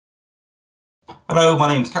Hello, my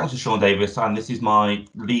name is Councillor Shaun Davies, and this is my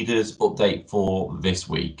Leaders Update for this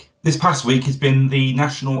week. This past week has been the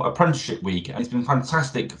National Apprenticeship Week, and it's been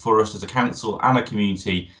fantastic for us as a council and a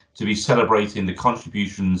community to be celebrating the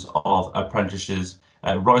contributions of apprentices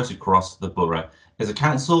right across the borough. As a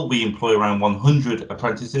council, we employ around 100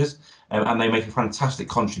 apprentices, and they make a fantastic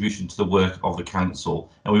contribution to the work of the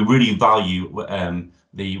council, and we really value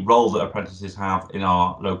the role that apprentices have in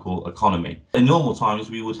our local economy. In normal times,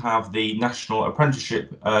 we would have the National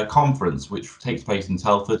Apprenticeship Conference, which takes place in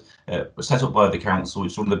Telford, set up by the council,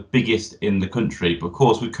 which is one of the biggest in the country. But of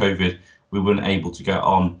course, with COVID, we weren't able to get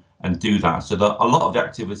on and do that. So that a lot of the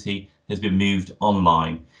activity has been moved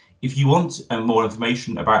online. If you want more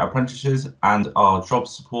information about apprentices and our job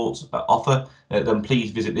support offer, then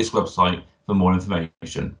please visit this website for more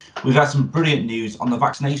information. We've had some brilliant news on the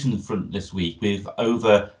vaccination front this week, with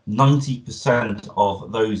over 90%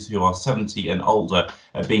 of those who are 70 and older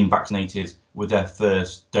being vaccinated with their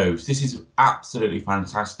first dose. This is absolutely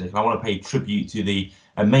fantastic. And I want to pay tribute to the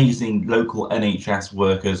amazing local NHS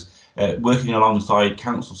workers working alongside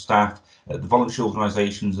council staff, the voluntary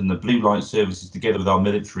organisations and the blue light services together with our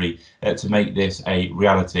military to make this a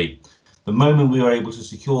reality. The moment we were able to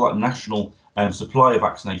secure that national supply of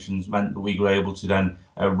vaccinations meant that we were able to then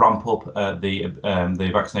ramp up the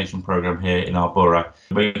vaccination programme here in our borough,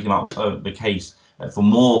 making that the case for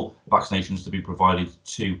more vaccinations to be provided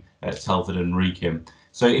to Telford and Wrekin.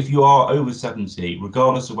 So if you are over 70,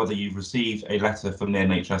 regardless of whether you've received a letter from the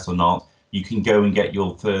NHS or not, you can go and get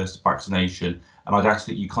your first vaccination. And I'd ask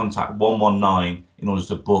that you contact 119 in order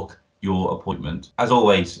to book your appointment. As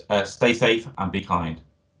always, stay safe and be kind.